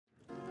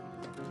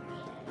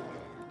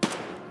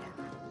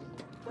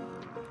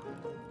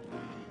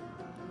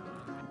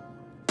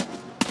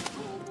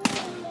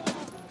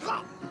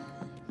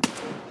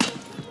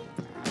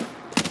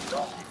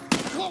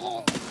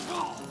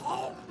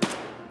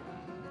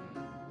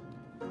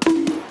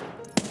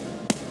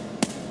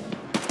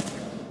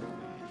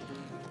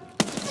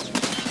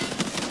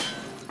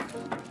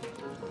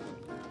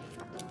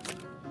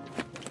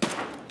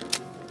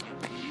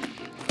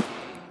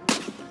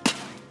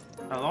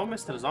Hello,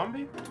 Mr.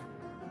 Zombie?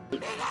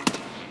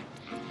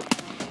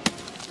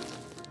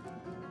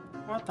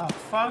 What the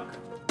fuck?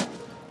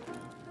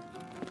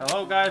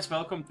 Hello guys,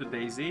 welcome to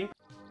DayZ.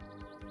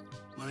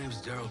 My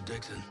name's Daryl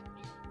Dixon.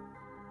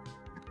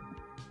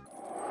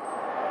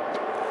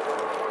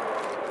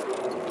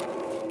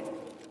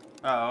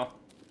 Uh oh.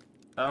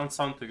 That don't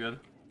sound too good.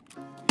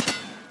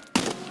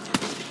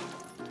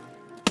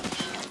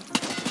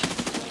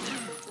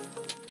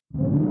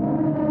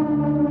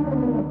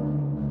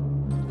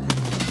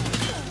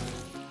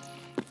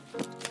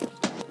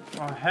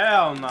 Oh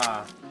hell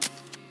nah.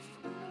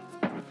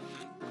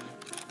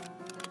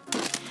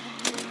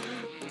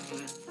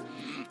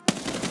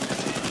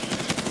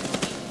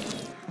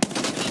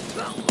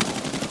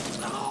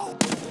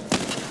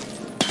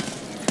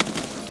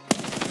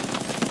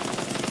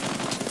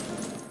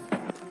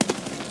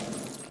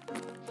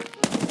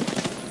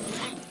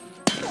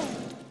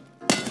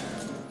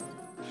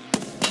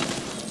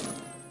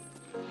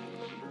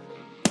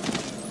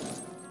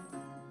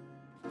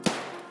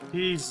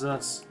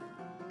 Jesus.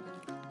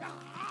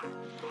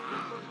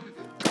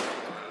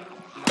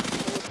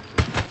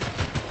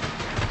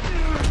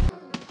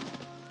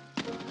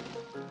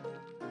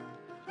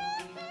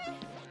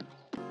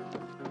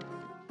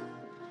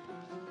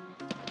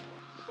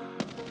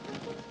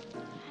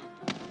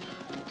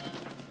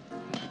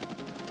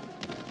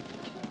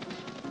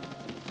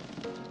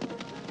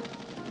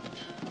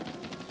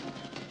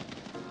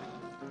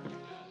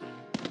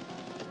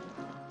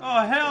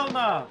 Oh hell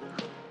no!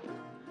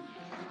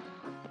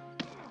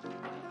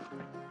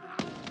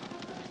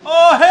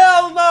 Oh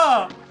hell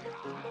no!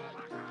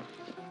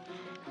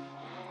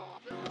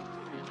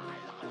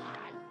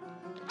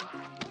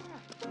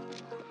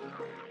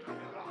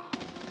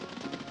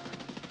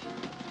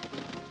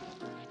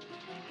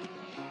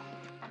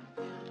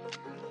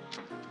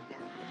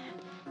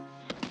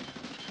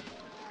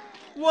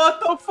 What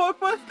the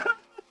fuck was that?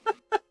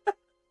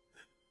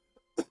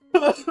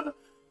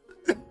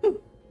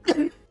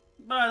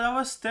 Bro, that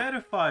was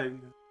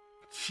terrifying.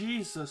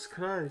 Jesus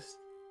Christ.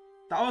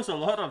 That was a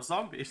lot of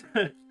zombies.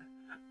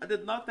 I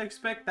did not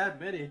expect that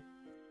many.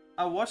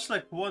 I watched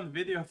like one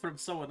video from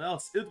someone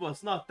else. It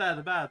was not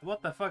that bad.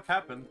 What the fuck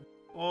happened?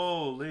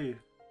 Holy.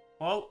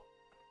 Well,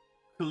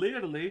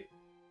 clearly,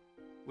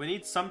 we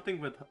need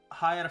something with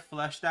higher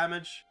flash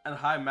damage and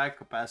high mag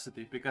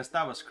capacity, because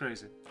that was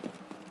crazy.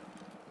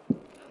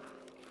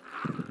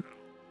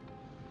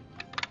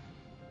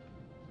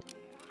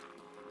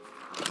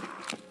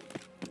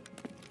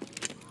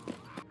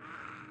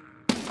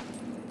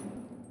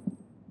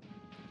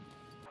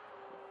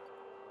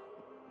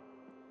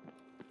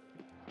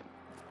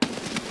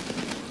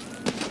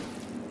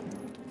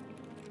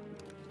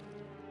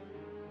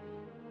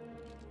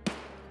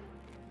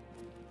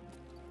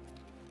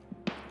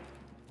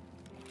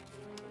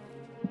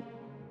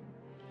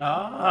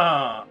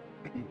 Ah,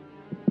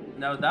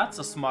 now that's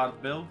a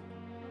smart build.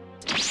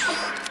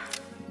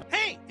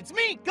 Hey, it's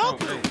me,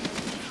 Goku! Okay.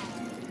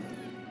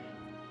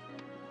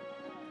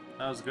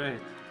 That was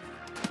great.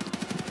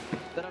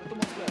 There are two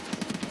more players.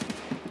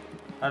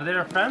 Are they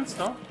your friends,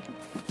 no?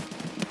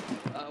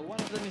 One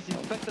of them is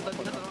infected and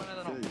the other one, I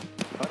don't know.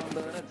 Are on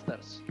the red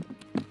stairs.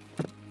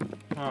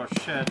 Oh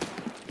shit.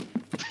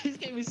 This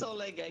game is so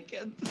laggy, I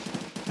can't.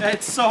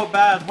 It's so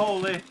bad,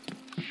 holy.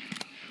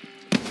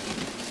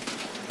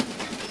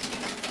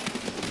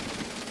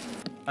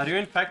 Are you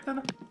infected?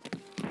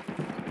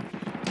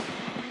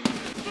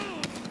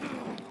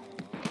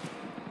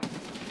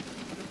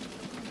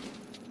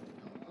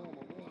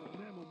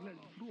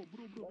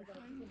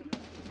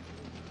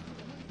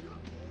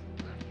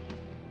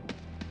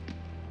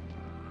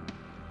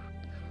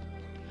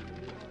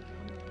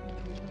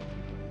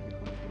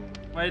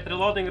 Wait,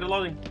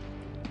 reloading.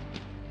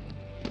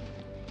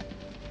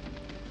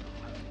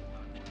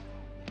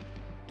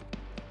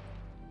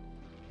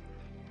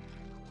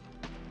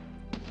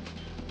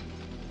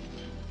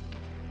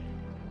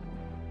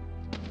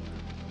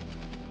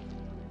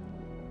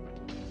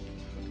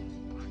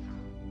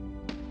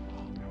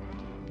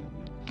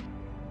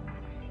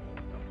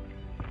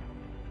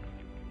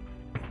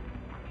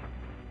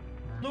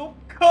 No,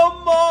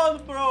 come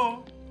on,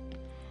 bro!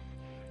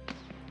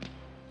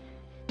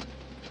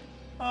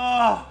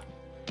 Ah!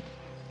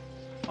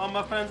 All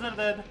my friends are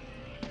dead.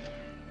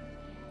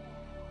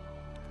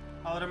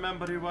 I'll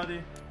remember you,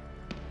 buddy.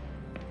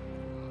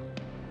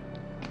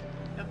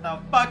 Get the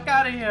fuck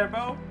out of here,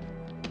 bro!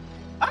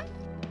 Ah!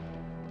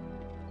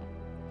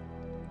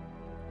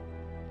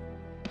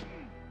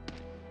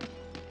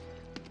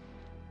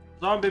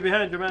 Zombie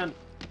behind you, man.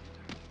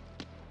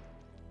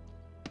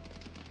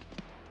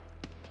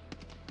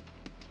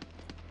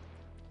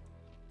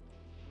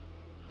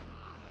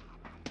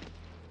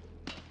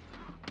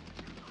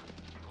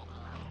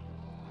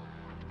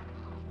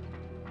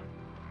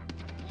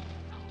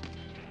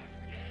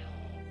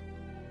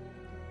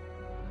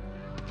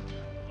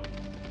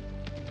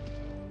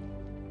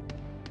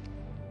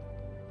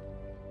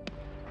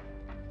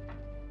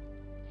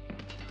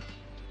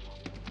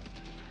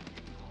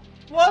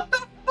 What the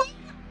fuck?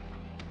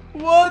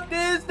 What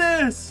is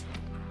this?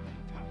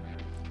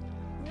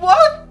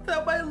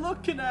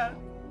 looking at?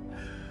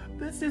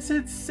 This is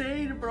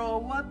insane, bro.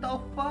 What the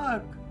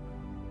fuck?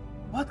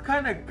 What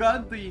kind of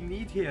gun do you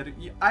need here?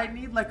 I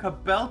need like a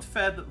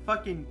belt-fed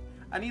fucking...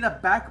 I need a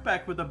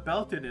backpack with a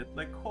belt in it.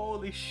 Like,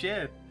 holy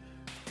shit.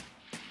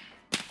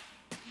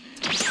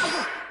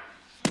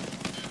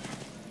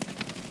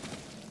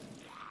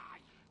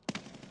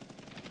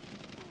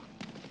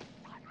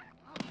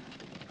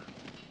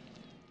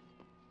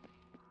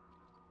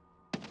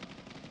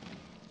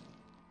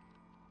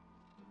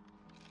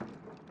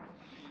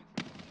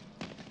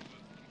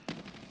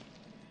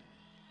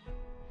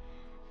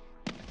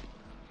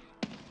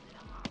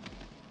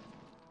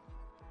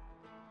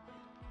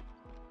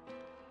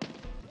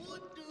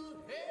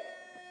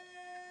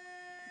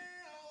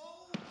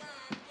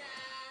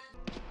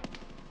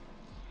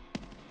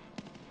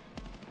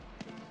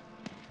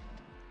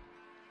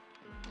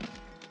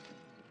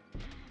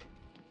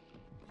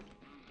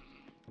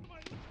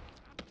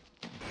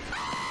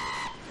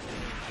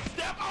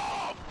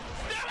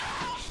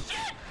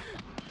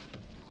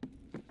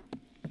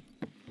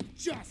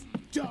 Just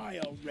die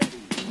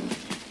already!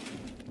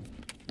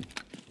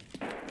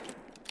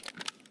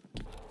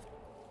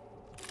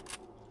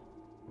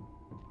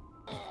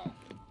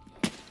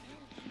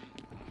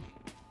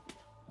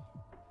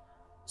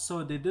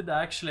 So they did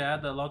actually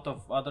add a lot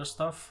of other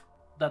stuff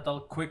that I'll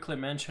quickly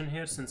mention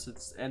here since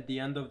it's at the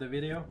end of the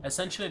video.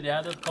 Essentially they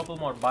added a couple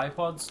more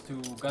bipods to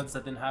guns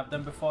that didn't have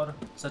them before,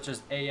 such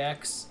as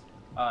AX,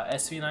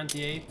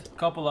 SV98, a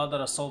couple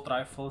other assault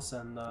rifles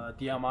and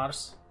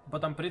DMRs.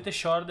 But I'm pretty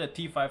sure the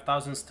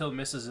T5000 still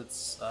misses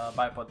its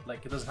bipod,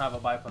 like it doesn't have a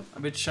bipod.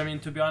 Which, I mean,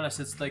 to be honest,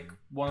 it's like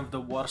one of the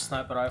worst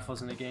sniper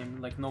rifles in the game,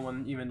 like no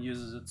one even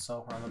uses it,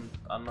 so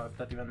I don't know if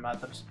that even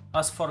matters.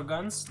 As for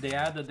guns, they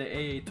added the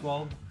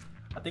AA-12.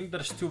 I think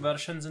there's two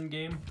versions in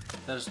game.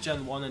 There's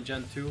Gen 1 and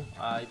Gen 2.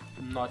 I'm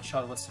not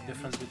sure what's the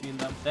difference between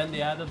them. Then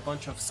they added a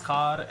bunch of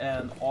SCAR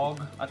and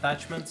AUG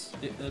attachments.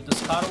 The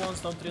SCAR ones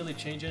don't really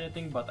change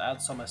anything, but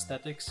add some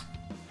aesthetics.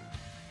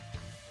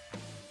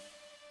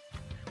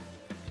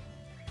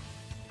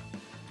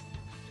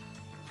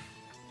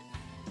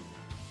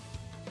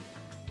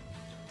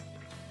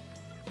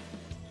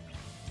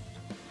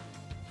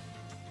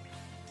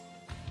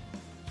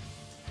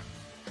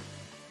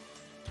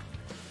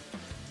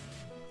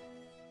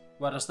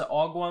 Whereas the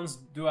AUG ones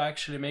do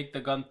actually make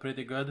the gun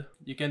pretty good.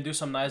 You can do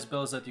some nice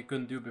builds that you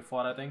couldn't do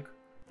before, I think.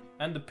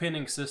 And the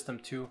pinning system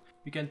too.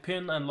 You can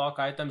pin and lock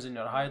items in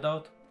your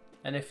hideout.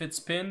 And if it's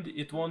pinned,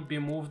 it won't be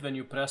moved when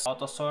you press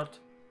auto sort.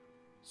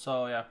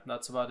 So yeah,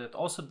 that's about it.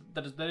 Also,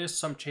 there is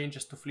some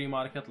changes to Flea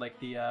Market, like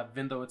the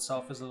window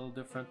itself is a little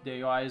different.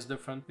 The UI is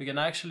different. You can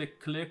actually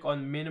click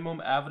on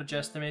minimum, average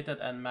estimated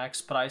and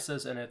max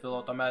prices and it will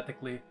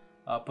automatically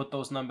put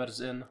those numbers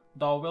in.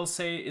 Though I will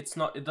say it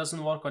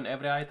doesn't work on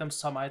every item.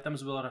 Some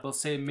items will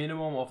say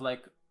minimum of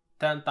like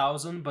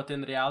 10,000, but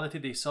in reality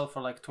they sell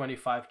for like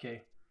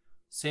 25k.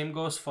 Same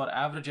goes for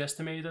average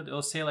estimated.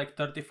 It'll say like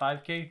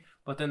 35k,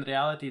 but in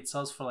reality it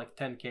sells for like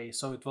 10k,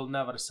 so it will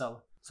never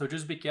sell. So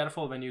just be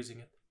careful when using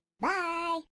it. Bye!